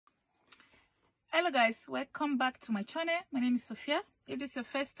Hello guys, welcome back to my channel. My name is Sophia. If this is your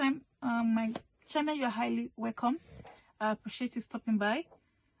first time on my channel, you're highly welcome. I appreciate you stopping by.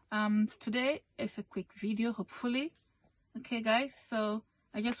 Today is a quick video, hopefully. Okay guys, so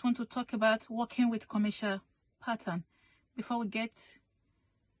I just want to talk about working with commercial pattern. Before we get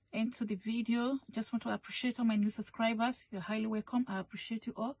into the video, I just want to appreciate all my new subscribers. You're highly welcome. I appreciate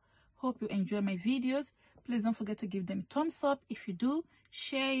you all. Hope you enjoy my videos. Please don't forget to give them a thumbs up. If you do,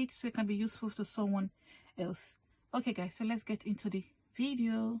 share it so it can be useful to someone else. Okay guys, so let's get into the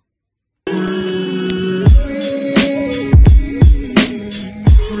video. I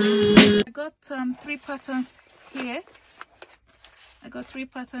got three patterns here. I got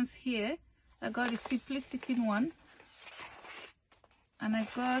the simplicity one, and I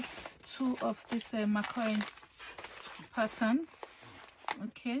got two of this McCall's pattern.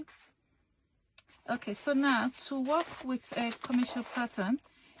 Okay, so now to work with a commercial pattern,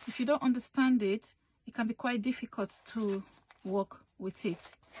 if you don't understand it, it can be quite difficult to work with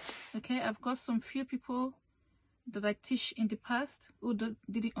it. Okay, I've got some few people that I teach in the past who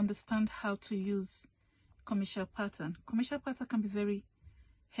didn't understand how to use commercial pattern. Commercial pattern can be very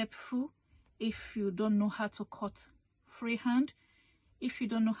helpful if you don't know how to cut freehand, if you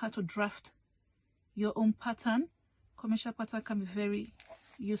don't know how to draft your own pattern. Commercial pattern can be very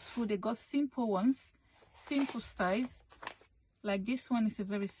useful. They got simple ones, simple styles. Like this one is a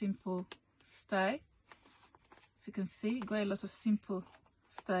very simple style. As you can see, it got a lot of simple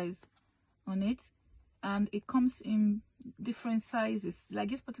styles on it, and it comes in different sizes. Like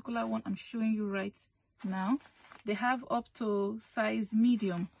this particular one I'm showing you right now, they have up to size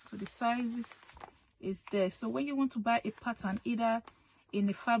medium, so the sizes is there. So when you want to buy a pattern, either in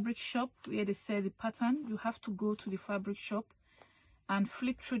a fabric shop where they sell the pattern, you have to go to the fabric shop and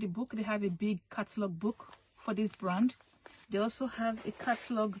flip through the book. They have a big catalog book for this brand. They also have a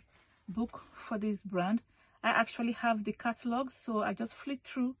catalog book for this brand. I actually have the catalog, so I just flip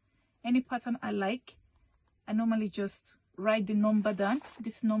through any pattern I like. I normally just write the number down,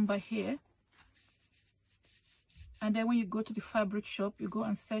 this number here, and then when you go to the fabric shop, you go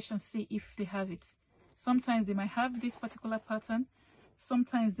and search and see if they have it. Sometimes they might have this particular pattern,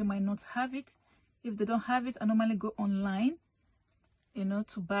 sometimes they might not have it. If they don't have it, I normally go online, you know,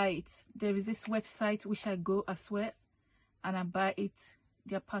 to buy it. There is this website which I go as well, and I buy it,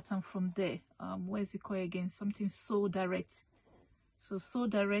 their pattern from there. Where's it called again? Something So Direct. So So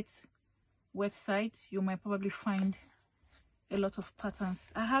Direct website, you might probably find a lot of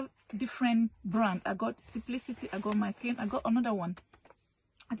patterns. I have different brand. I got Simplicity, I got McCall's, I got another one.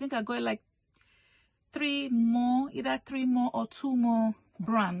 I think I got like three more, either three more or two more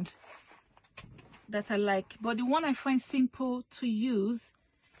brand that I like, but the one I find simple to use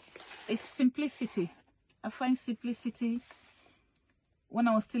is Simplicity. I find Simplicity, when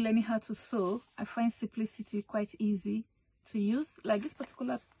I was still learning how to sew, I find Simplicity quite easy to use. Like this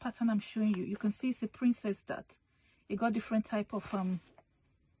particular pattern I'm showing you, you can see it's a princess dart. It got different type of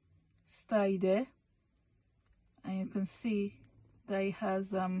style there, and you can see that it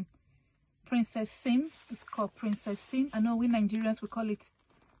has princess seam. It's called princess seam. I know we Nigerians we call it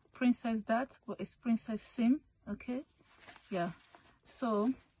princess dart, but it's princess seam. Okay, yeah.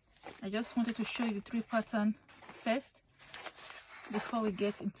 So I just wanted to show you the three pattern first before we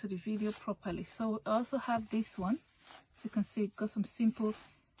get into the video properly. So I also have this one, as you can see, it got some simple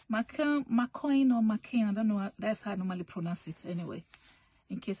McCall's or McCall's, I don't know, that's how I normally pronounce it anyway,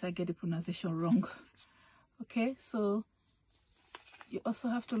 in case I get the pronunciation wrong. Okay, so you also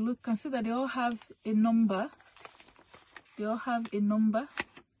have to look, consider they all have a number. They all have a number.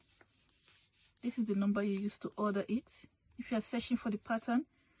 This is the number you use to order it. If you are searching for the pattern,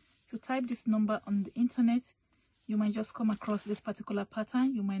 if you type this number on the internet, you might just come across this particular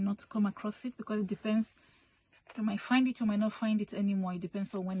pattern. You might not come across it because it depends. You might find it, you might not find it anymore. It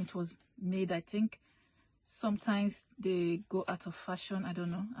depends on when it was made, I think. Sometimes they go out of fashion, I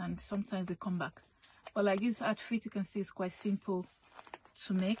don't know, and sometimes they come back. But like this outfit, you can see it's quite simple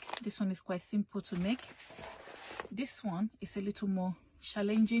to make. This one is quite simple to make. This one is a little more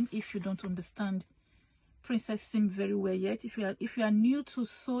challenging if you don't understand princess seam very well yet. If you are new to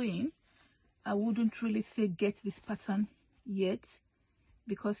sewing, I wouldn't really say get this pattern yet,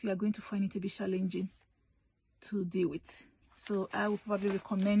 because you are going to find it a bit challenging to deal with. So I would probably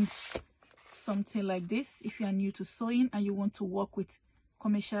recommend something like this if you are new to sewing and you want to work with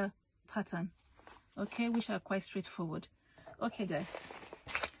commercial pattern, okay, which are quite straightforward. Okay guys,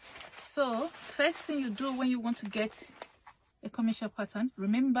 so first thing you do when you want to get a commercial pattern,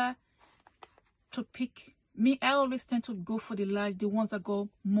 remember to pick, I always tend to go for the large, the ones that go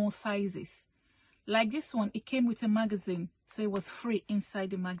more sizes. Like this one, it came with a magazine, so it was free inside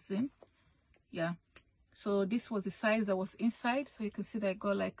the magazine. Yeah, so this was the size that was inside. So you can see that I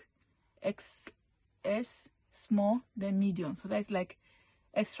got like XS, small, then medium. So that's like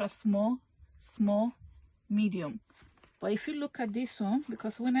extra small, small, medium. But if you look at this one,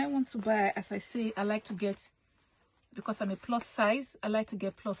 because when I want to buy, as I say, I like to get, because I'm a plus size, I like to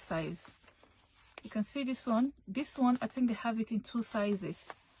get plus size. You can see this one. This one, I think they have it in 2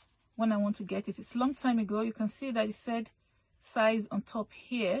 sizes when I want to get it. It's a long time ago. You can see that it said size on top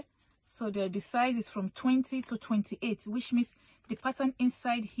here. So the size is from 20 to 28, which means the pattern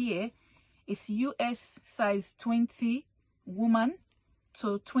inside here is US size 20 woman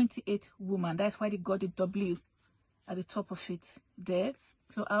to 28 woman. That's why they got the W at the top of it there.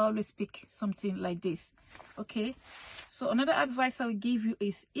 So I always pick something like this. Okay, so another advice I will give you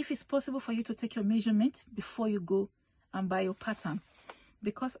is, if it's possible for you to take your measurement before you go and buy your pattern,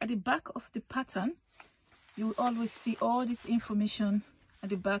 because at the back of the pattern you will always see all this information at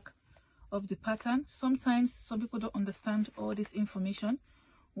the back of the pattern. Sometimes some people don't understand all this information.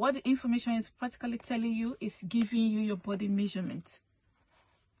 What the information is practically telling you is giving you your body measurement.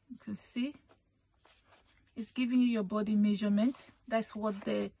 You can see it's giving you your body measurement. That's what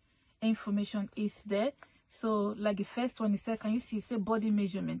the information is there. So like the first one, it said, can you see, it said body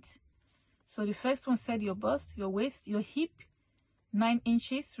measurement. So the first one said your bust, your waist, your hip, 9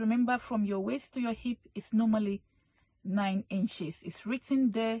 inches. Remember, from your waist to your hip is normally 9 inches. It's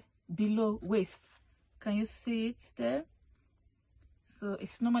written there below waist. Can you see it there? So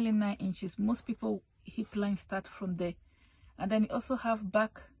it's normally 9 inches. Most people hip line start from there. And then you also have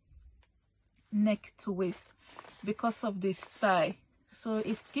back, neck to waist, because of this style. So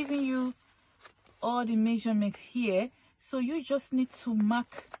it's giving you all the measurement here. So you just need to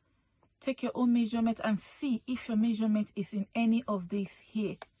mark, take your own measurement and see if your measurement is in any of these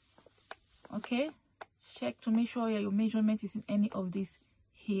here. Okay, check to make sure your measurement is in any of these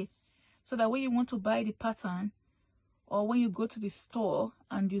here, so that when you want to buy the pattern, or when you go to the store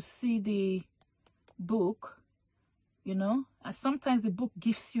and you see the book, you know, and sometimes the book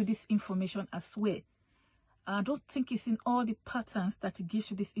gives you this information as well. I don't think it's in all the patterns that it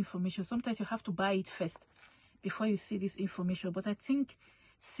gives you this information. Sometimes you have to buy it first before you see this information. But I think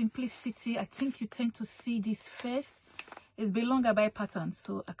simplicity, I think you tend to see this first. It's belong by pattern,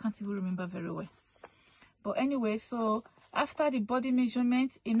 so I can't even remember very well. But anyway, so after the body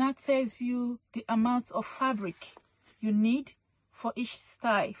measurement, it now tells you the amount of fabric you need for each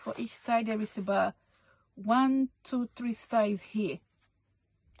style. For each style, there is about 1, 2, 3 styles here.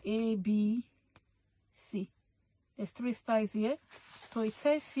 A, B, C. There's 3 styles here. So it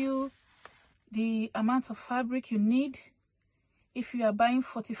tells you the amount of fabric you need. If you are buying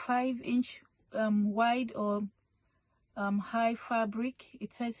 45-inch wide or high fabric,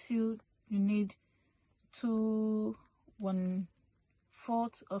 it tells you you need 2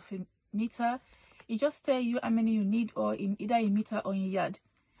 1/4 of a meter. It just tells you how many you need, or in either in meter or in yard.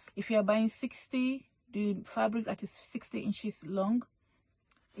 If you are buying 60, the fabric that is 60 inches long,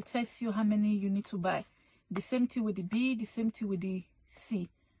 it tells you how many you need to buy. The same thing with the B, the same thing with the C.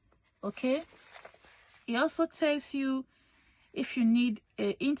 Okay, it also tells you if you need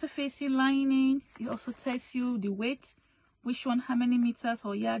a interfacing lining. It also tells you the weight, which one, how many meters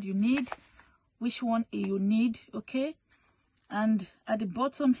or yard you need, which one you need. Okay, and at the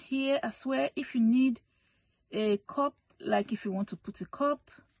bottom here as well, if you need a cup, like if you want to put a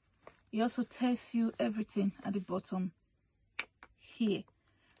cup, it also tells you everything at the bottom here.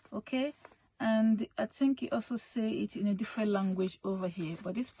 Okay, and I think it also say it in a different language over here,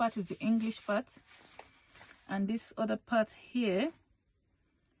 but this part is the English part, and this other part here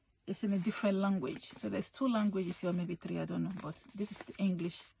is in a different language. So there's 2 languages here, maybe 3, I don't know, but this is the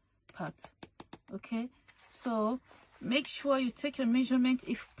English part. Okay, so make sure you take your measurement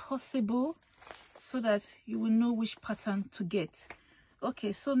if possible, so that you will know which pattern to get.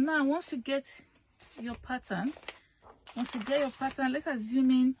 Okay, so now once you get your pattern, let's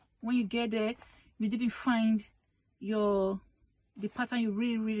assume when you get there you didn't find the pattern you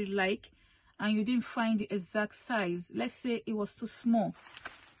really like, and you didn't find the exact size. Let's say it was too small,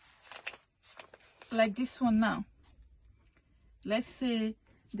 like this one. Now let's say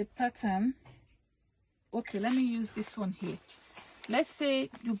the pattern, okay, let me use this one here. Let's say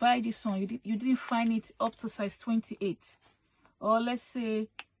you buy this one, you didn't find it up to size 28, or let's say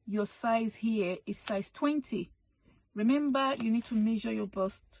your size here is size 20. Remember, you need to measure your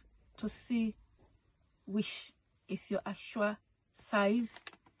bust to see which is your actual size,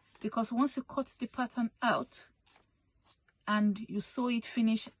 because once you cut the pattern out and you sew it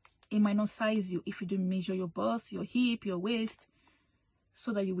finish, it might not size you if you don't measure your bust, your hip, your waist,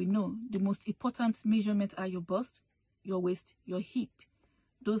 so that you will know. The most important measurement are your bust, your waist, your hip.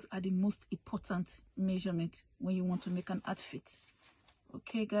 Those are the most important measurement when you want to make an outfit.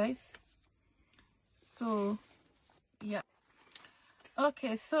 Okay, guys. So, yeah.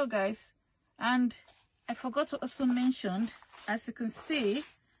 Okay, so guys, and I forgot to also mention, as you can see,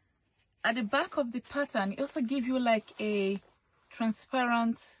 at the back of the pattern, it also gives you like a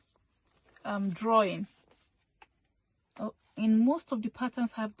transparent drawing. Oh, in most of the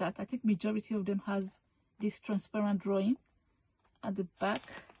patterns have that. I think majority of them has this transparent drawing at the back.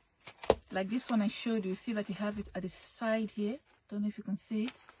 Like this one I showed you, see that you have it at the side here. Don't know if you can see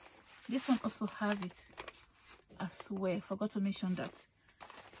it. This one also have it as well. Forgot to mention that.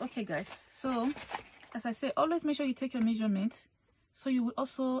 Okay, guys, so as I say, always make sure you take your measurement. So you will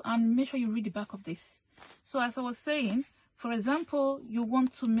also, and make sure you read the back of this. So as I was saying, for example, you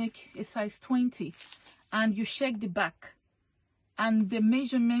want to make a size 20 and you check the back, and the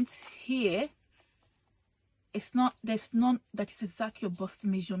measurement here, there's none that is exact your bust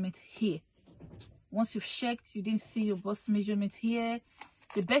measurement here. Once you've checked, you didn't see your bust measurement here,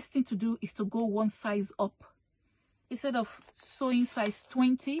 the best thing to do is to go one size up. Instead of sewing size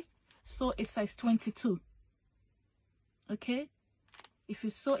 20, sew a size 22. Okay, if you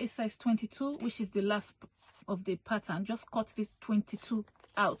sew a size 22, which is the last of the pattern, just cut this 22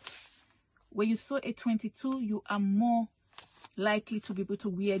 out. When you sew a 22, you are more likely to be able to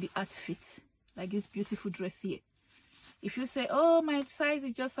wear the outfit, like this beautiful dress here. If you say, oh, my size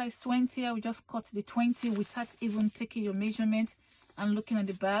is just size 20, I will just cut the 20 without even taking your measurement and looking at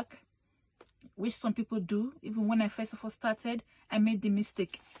the back, which some people do. Even when I first of all started, I made the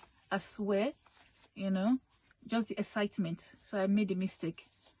mistake as well, you know, just the excitement. So I made the mistake.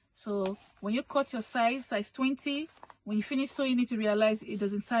 So when you cut your size 20, when you finish sewing it, you realize it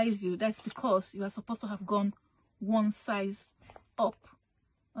doesn't size you. That's because you are supposed to have gone one size up.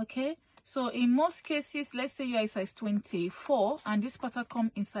 Okay, so in most cases, let's say you are a size 24 and this pattern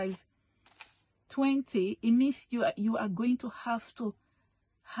come in size 20, it means you are going to have to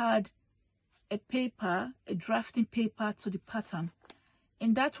add a paper, a drafting paper to the pattern.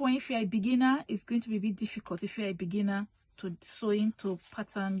 In that one, if you're a beginner, it's going to be a bit difficult if you're a beginner to sewing to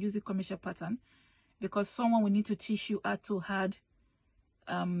pattern, using commercial pattern, because someone will need to teach you how to add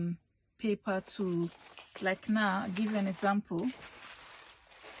paper to, like now, I'll give you an example.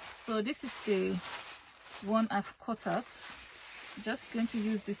 So this is the one I've cut out. Just going to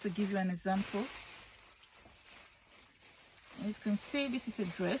use this to give you an example. As you can see, this is a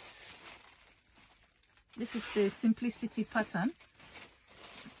dress. This is the simplicity pattern.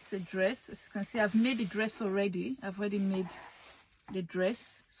 This is a dress. As you can see, I've made the dress already. I've already made the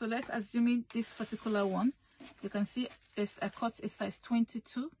dress. So let's assume this particular one. You can see I cut a size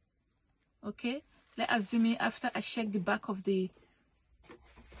 22. Okay. Let's assume after I check the back of the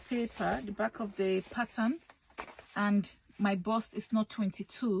paper, the back of the pattern, and my bust is not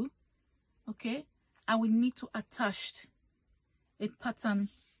 22. Okay. I will need to attach a pattern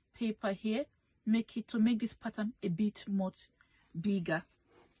paper here, make this pattern a bit much bigger.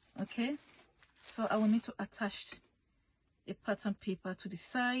 Okay, so I will need to attach a pattern paper to the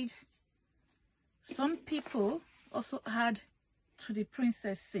side. Some people also add to the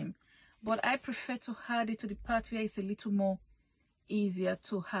princess seam, but I prefer to add it to the part where it's a little more easier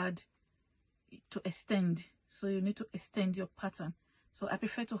to add, to extend. So you need to extend your pattern. So I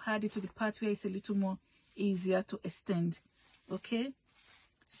prefer to add it to the part where it's a little more easier to extend. Okay,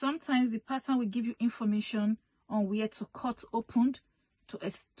 sometimes the pattern will give you information on where to cut opened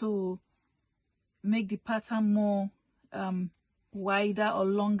to make the pattern more wider or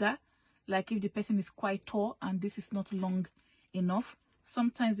longer, like if the person is quite tall and this is not long enough.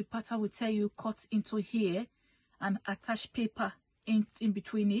 Sometimes the pattern will tell you cut into here and attach paper in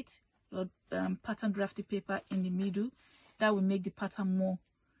between it, or pattern drafting paper in the middle. That will make the pattern more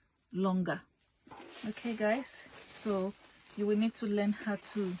longer. Okay, guys, so you will need to learn how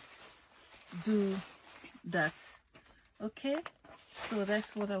to do that. Okay, so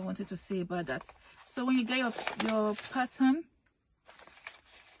that's what I wanted to say about that. So when you get your pattern,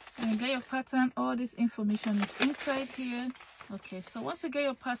 all this information is inside here. Okay, so once you get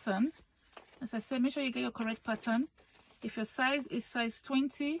your pattern, as I said, make sure you get your correct pattern. If your size is size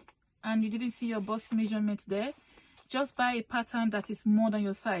 20 and you didn't see your bust measurement there, just buy a pattern that is more than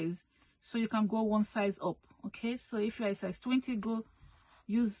your size, so you can go one size up. Okay, so if you are a size 20,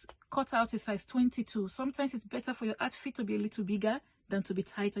 cut out a size 22. Sometimes it's better for your outfit to be a little bigger than to be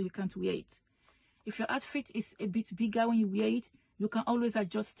tight and you can't wear it. If your outfit is a bit bigger when you wear it, you can always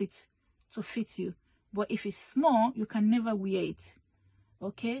adjust it to fit you. But if it's small, you can never wear it.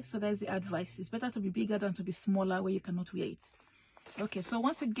 Okay, so that's the advice. It's better to be bigger than to be smaller where you cannot wear it. Okay, so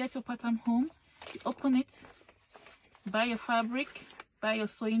once you get your pattern home, you open it, buy your fabric, buy your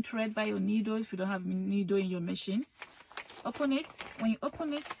sewing thread, buy your needle if you don't have needle in your machine. Open it. When you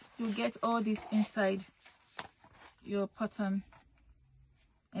open it, you'll get all this inside your pattern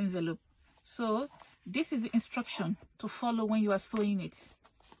envelope. So this is the instruction to follow when you are sewing it.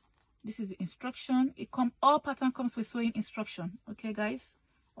 This is the instruction. All pattern comes with sewing instruction. Okay, guys,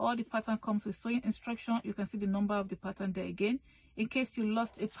 all the pattern comes with sewing instruction. You can see the number of the pattern there again. In case you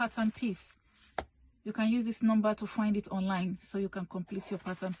lost a pattern piece, you can use this number to find it online so you can complete your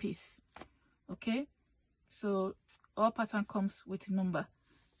pattern piece. Okay, so all pattern comes with a number,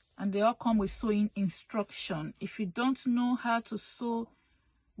 and they all come with sewing instruction. If you don't know how to sew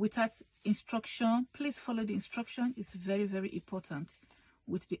without instruction, please follow the instruction. It's very, very important.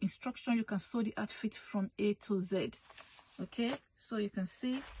 With the instruction, you can sew the outfit from A to Z. Okay, so you can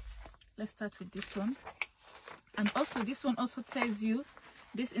see, let's start with this one. And also this one also tells you,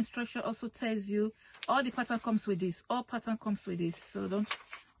 this instruction also tells you all the pattern comes with this. All pattern comes with this, so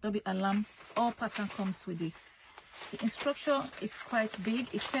don't be alarmed. All pattern comes with this. The instruction is quite big.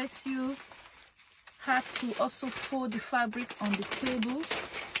 It tells you how to also fold the fabric on the table.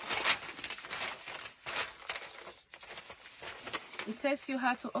 It tells you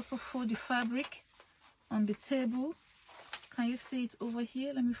how to also fold the fabric on the table. Can you see it over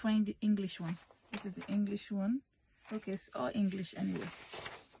here? Let me find the English one. This is the English one. Okay, it's all English anyway.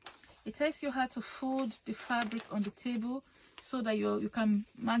 It tells you how to fold the fabric on the table so that you can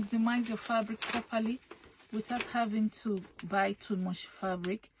maximize your fabric properly without having to buy too much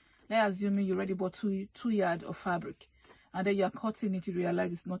fabric. Let's assume you already bought two yards of fabric and then you are cutting it, you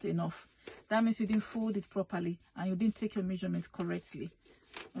realize it's not enough. That means you didn't fold it properly and you didn't take your measurement correctly.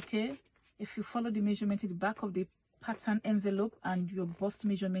 Okay, if you follow the measurement in the back of the pattern envelope and your bust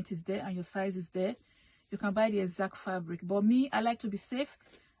measurement is there and your size is there, you can buy the exact fabric. But me, I like to be safe,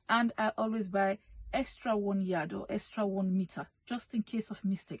 and I always buy extra 1 yard or extra 1 meter just in case of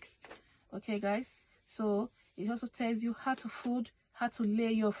mistakes. Okay, guys, so it also tells you how to fold, how to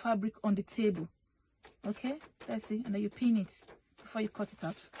lay your fabric on the table. Okay, let's see, and then you pin it before you cut it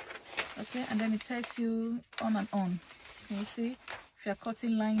out. Okay, and then it tells you on and on. Can you see? If you are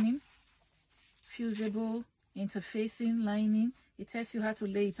cutting lining, fusible, interfacing, lining, it tells you how to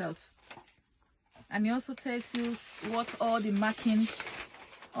lay it out. And it also tells you what all the marking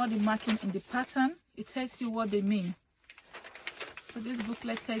in the pattern, it tells you what they mean. So this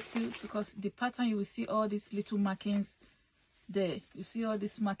booklet tells you, because the pattern you will see all these little markings there. You see all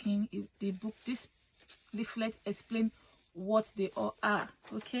this marking. This leaflet explain what they all are.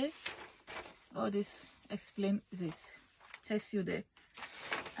 Okay, all this explains it. Tells you there,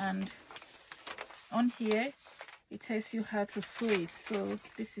 and on here it tells you how to sew it. So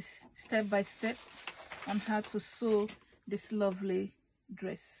this is step by step on how to sew this lovely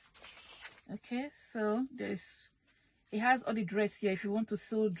dress. Okay, so it has all the dress here. If you want to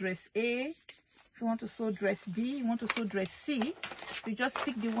sew dress A, if you want to sew dress B, you want to sew dress C, you just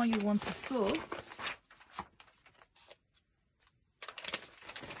pick the one you want to sew.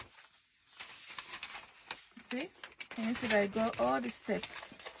 See, can you see that I got all the steps?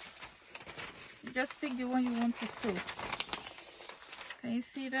 You just pick the one you want to sew. Can you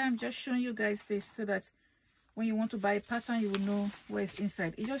see that? I'm just showing you guys this so that when you want to buy a pattern, you will know where it's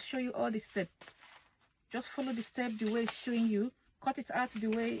inside. It just show you all the steps. Just follow the step the way it's showing you. Cut it out the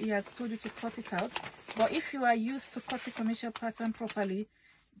way he has told you to cut it out. But if you are used to cutting commercial pattern properly,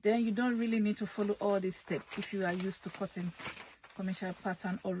 then you don't really need to follow all these steps. If you are used to cutting commercial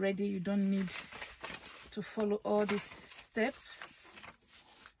pattern already, you don't need to follow all these steps.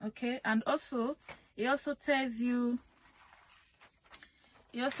 Okay, and also it also tells you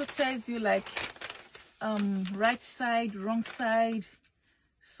like right side, wrong side,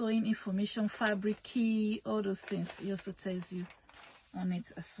 sewing information, fabric key, all those things. It also tells you on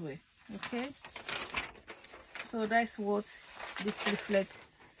it as well. Okay, so that's what this leaflet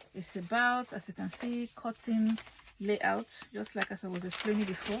is about. As you can see, cutting layout, just like as I was explaining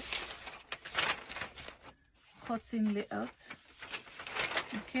before. Cutting layout.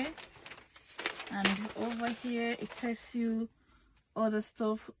 Okay, and over here it tells you other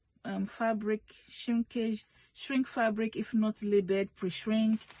stuff, fabric shrinkage, shrink fabric if not labeled,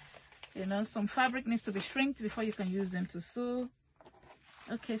 pre-shrink. You know, some fabric needs to be shrinked before you can use them to sew.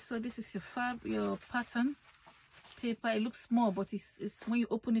 Okay, so this is your pattern paper. It looks small, but it's when you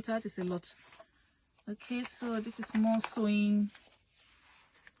open it out, it's a lot. Okay, so this is more sewing.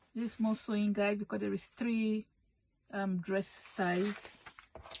 This is more sewing guide because there is 3 dress styles.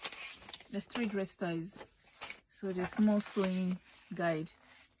 There's 3 dress styles, so there's more sewing guide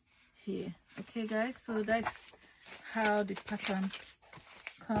here. Okay, guys, so that's how the pattern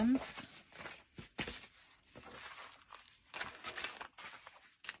comes.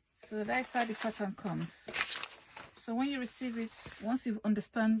 So that's how the pattern comes. So when you receive it, once you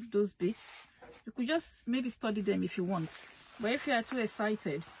understand those bits, you could just maybe study them if you want. But if you are too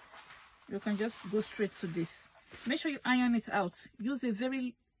excited, you can just go straight to this. Make sure you iron it out. Use a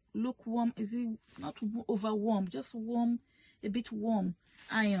very lukewarm, is it not over warm, just warm, a bit warm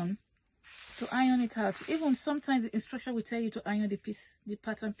iron to iron it out. Even sometimes the instruction will tell you to iron the piece, the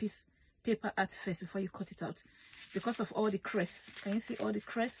pattern piece paper at first before you cut it out, because of all the crests. Can you see all the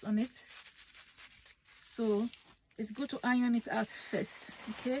crests on it? So it's good to iron it out first.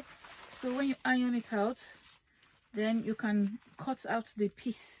 Okay, so when you iron it out, then you can cut out the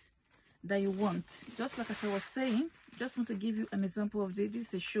piece that you want. Just like as I was saying, just want to give you an example of this. This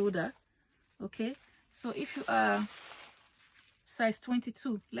is a shoulder. Okay, so if you are size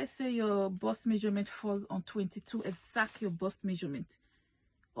 22, let's say your bust measurement falls on 22, exact your bust measurement,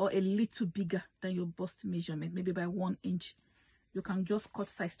 or a little bigger than your bust measurement, maybe by 1 inch, you can just cut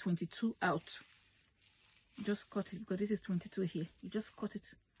size 22 out. Just cut it, because this is 22 here. You just cut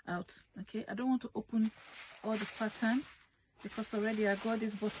it out. Okay, I don't want to open all the pattern because already I got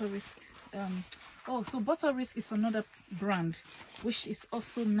this Butter Risk. So Butter Risk is another brand which is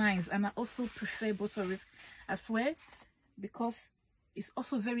also nice, and I also prefer Butter Risk as well, because it's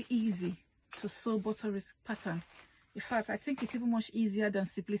also very easy to sew Butter Risk pattern. In fact, I think it's even much easier than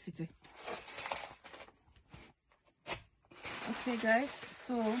Simplicity. Okay guys,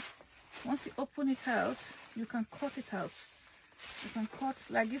 so once you open it out, you can cut it out. You can cut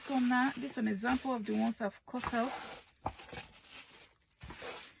like this one now. This is an example of the ones I've cut out.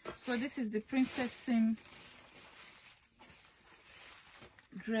 So this is the Princess Sim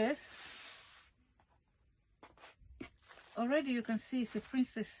dress. Already you can see it's a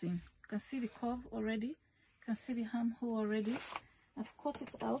Princess Sim. You can see the curve already. You can see the armhole already. I've cut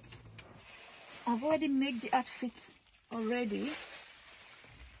it out. I've already made the outfit already.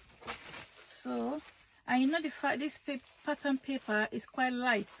 So, and you know the fact this pattern paper is quite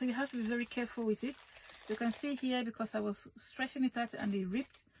light, so you have to be very careful with it. You can see here, because I was stretching it out and it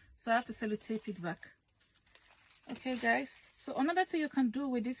ripped, so I have to sellotape it back. Okay guys, so another thing you can do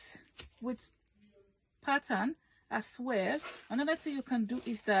with this, with pattern as well, another thing you can do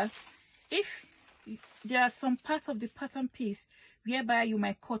is that if there are some parts of the pattern piece whereby you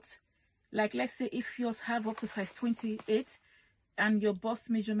might cut, like let's say if yours have up to size 28 and your bust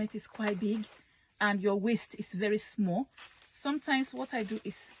measurement is quite big and your waist is very small, sometimes what I do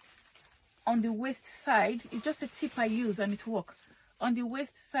is on the waist side, it's just a tip I use and it works. On the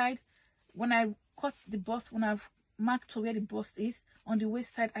waist side, when I cut the bust, when I've marked to where the bust is, on the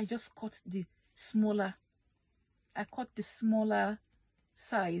waist side I just cut the smaller, I cut the smaller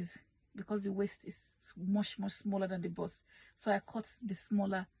size, because the waist is much smaller than the bust, so I cut the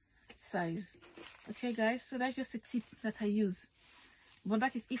smaller size. Okay guys, so that's just a tip that I use, but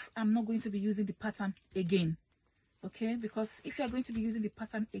that is if I'm not going to be using the pattern again. Okay, because if you're going to be using the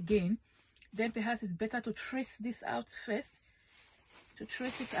pattern again, then perhaps it's better to trace this out first, to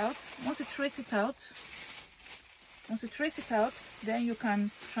trace it out. Once you trace it out, then you can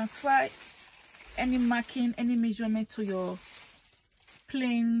transfer any marking, any measurement to your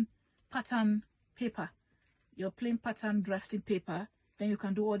plain pattern paper, your plain pattern drafting paper. Then you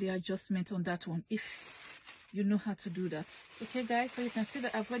can do all the adjustments on that one if you know how to do that. Okay guys, so you can see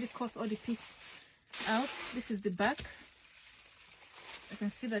that I've already cut all the piece out. This is the back. I can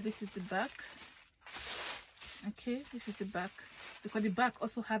see that this is the back. Okay, this is the back, because the back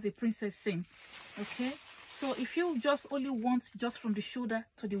also have a princess seam. Okay, so if you just only want just from the shoulder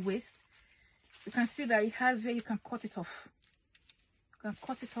to the waist, you can see that it has where you can cut it off. You can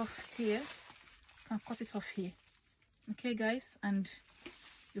cut it off here, you can cut it off here. Okay guys, and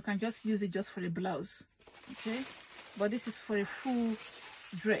you can just use it just for the blouse. Okay, but this is for a full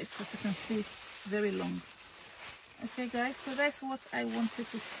dress. As you can see, it's very long. Okay guys, so that's what I wanted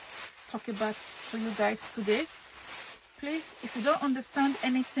to talk about for you guys today. Please, if you don't understand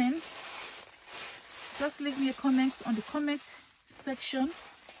anything, just leave me a comment on the comment section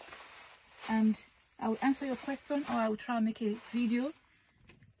and I will answer your question, or I will try and make a video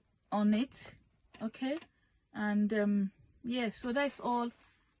on it. Okay, and yeah, so that's all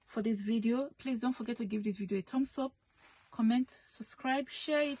for this video. Please don't forget to give this video a thumbs up, comment, subscribe,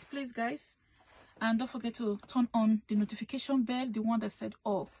 share it please guys, and don't forget to turn on the notification bell, the one that said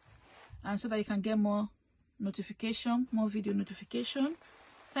all, and so that you can get more notification, more video notification.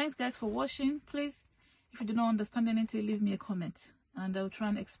 Thanks guys for watching. Please, if you do not understand anything, leave me a comment and I will try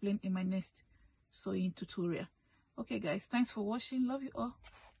and explain in my next sewing tutorial. Okay guys, thanks for watching. Love you all.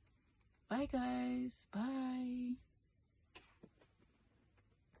 Bye guys. Bye.